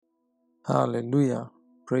Hallelujah.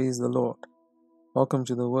 Praise the Lord. Welcome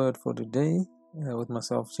to the word for today with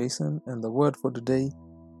myself, Jason. And the word for today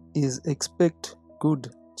is expect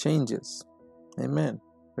good changes. Amen.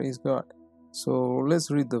 Praise God. So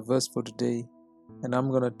let's read the verse for today. And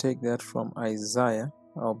I'm going to take that from Isaiah.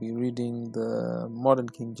 I'll be reading the Modern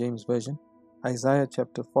King James Version. Isaiah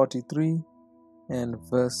chapter 43 and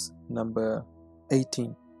verse number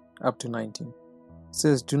 18 up to 19. It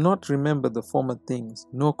says, "Do not remember the former things,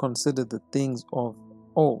 nor consider the things of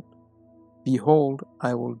old. Behold,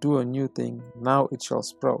 I will do a new thing, now it shall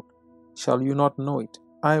sprout. Shall you not know it?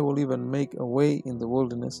 I will even make a way in the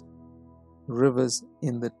wilderness, rivers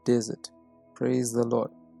in the desert." Praise the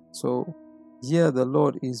Lord. So here the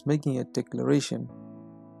Lord is making a declaration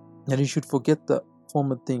that you should forget the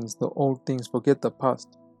former things, the old things, forget the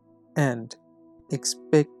past, and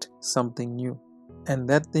expect something new. And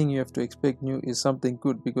that thing you have to expect new is something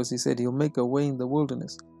good, because he said he'll make a way in the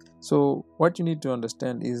wilderness. So what you need to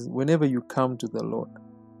understand is whenever you come to the Lord,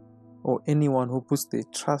 or anyone who puts their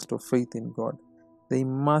trust or faith in God, they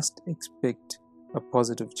must expect a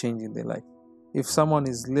positive change in their life. If someone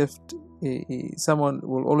is left, someone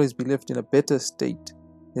will always be left in a better state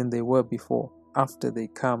than they were before after they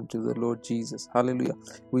come to the Lord Jesus. Hallelujah.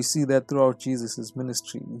 We see that throughout Jesus'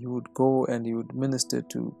 ministry. He would go and he would minister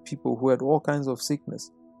to people who had all kinds of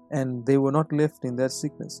sickness, and they were not left in that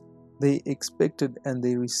sickness. They expected and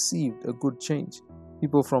they received a good change.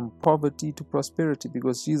 People from poverty to prosperity,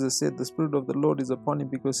 because Jesus said the Spirit of the Lord is upon him,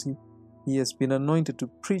 because he has been anointed to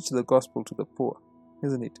preach the gospel to the poor,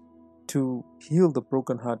 isn't it? To heal the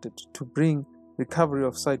brokenhearted, to bring recovery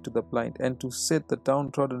of sight to the blind, and to set the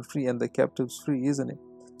downtrodden free and the captives free, isn't it?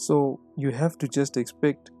 So you have to just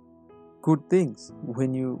expect good things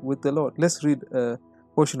when you with the Lord. Let's read a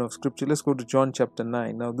portion of scripture. Let's go to John chapter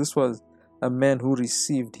 9. Now this was a man who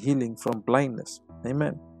received healing from blindness.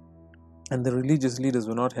 Amen. And the religious leaders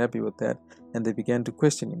were not happy with that, and they began to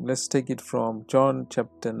question him. Let's take it from John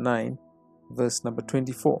chapter 9, verse number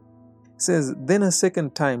 24. It says, "Then a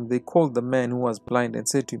second time they called the man who was blind and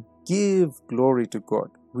said to him, 'Give glory to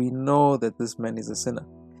God. We know that this man is a sinner.'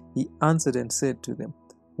 He answered and said to them,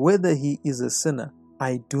 'Whether he is a sinner,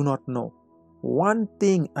 I do not know. One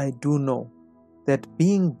thing I do know, that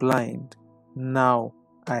being blind, now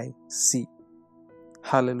I see.'"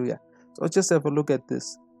 Hallelujah. So just have a look at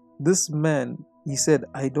this. This man, he said,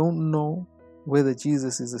 "I don't know whether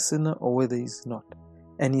Jesus is a sinner or whether he's not."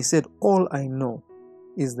 And he said, "All I know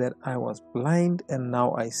is that I was blind and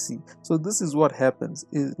now I see." So this is what happens.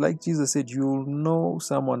 Like Jesus said, you'll know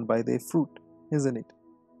someone by their fruit, isn't it?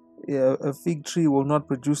 A fig tree will not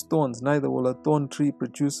produce thorns, neither will a thorn tree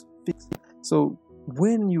produce figs. So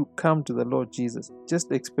when you come to the Lord Jesus,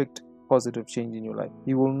 just expect positive change in your life.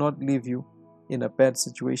 He will not leave you in a bad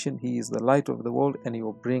situation. He is the light of the world, and he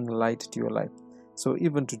will bring light to your life. So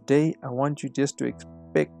even today, I want you just to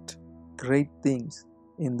expect great things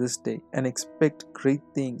in this day, and expect great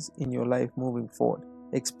things in your life moving forward.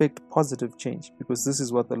 Expect positive change, because this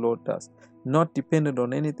is what the Lord does. Not dependent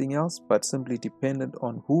on anything else, but simply dependent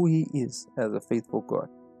on who he is as a faithful God.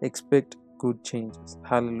 Expect good changes.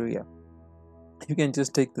 Hallelujah. You can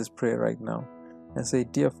just take this prayer right now and say,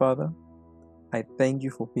 "Dear Father, I thank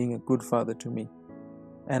you for being a good father to me.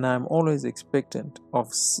 And I'm always expectant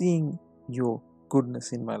of seeing your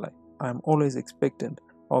goodness in my life. I'm always expectant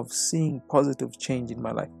of seeing positive change in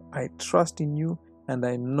my life. I trust in you, and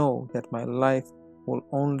I know that my life will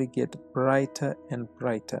only get brighter and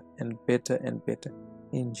brighter and better.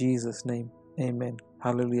 In Jesus' name, amen."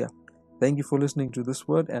 Hallelujah. Thank you for listening to this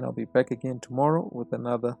word, and I'll be back again tomorrow with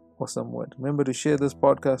another awesome word. Remember to share this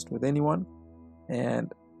podcast with anyone,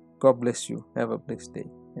 and God bless you. Have a blessed day.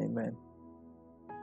 Amen.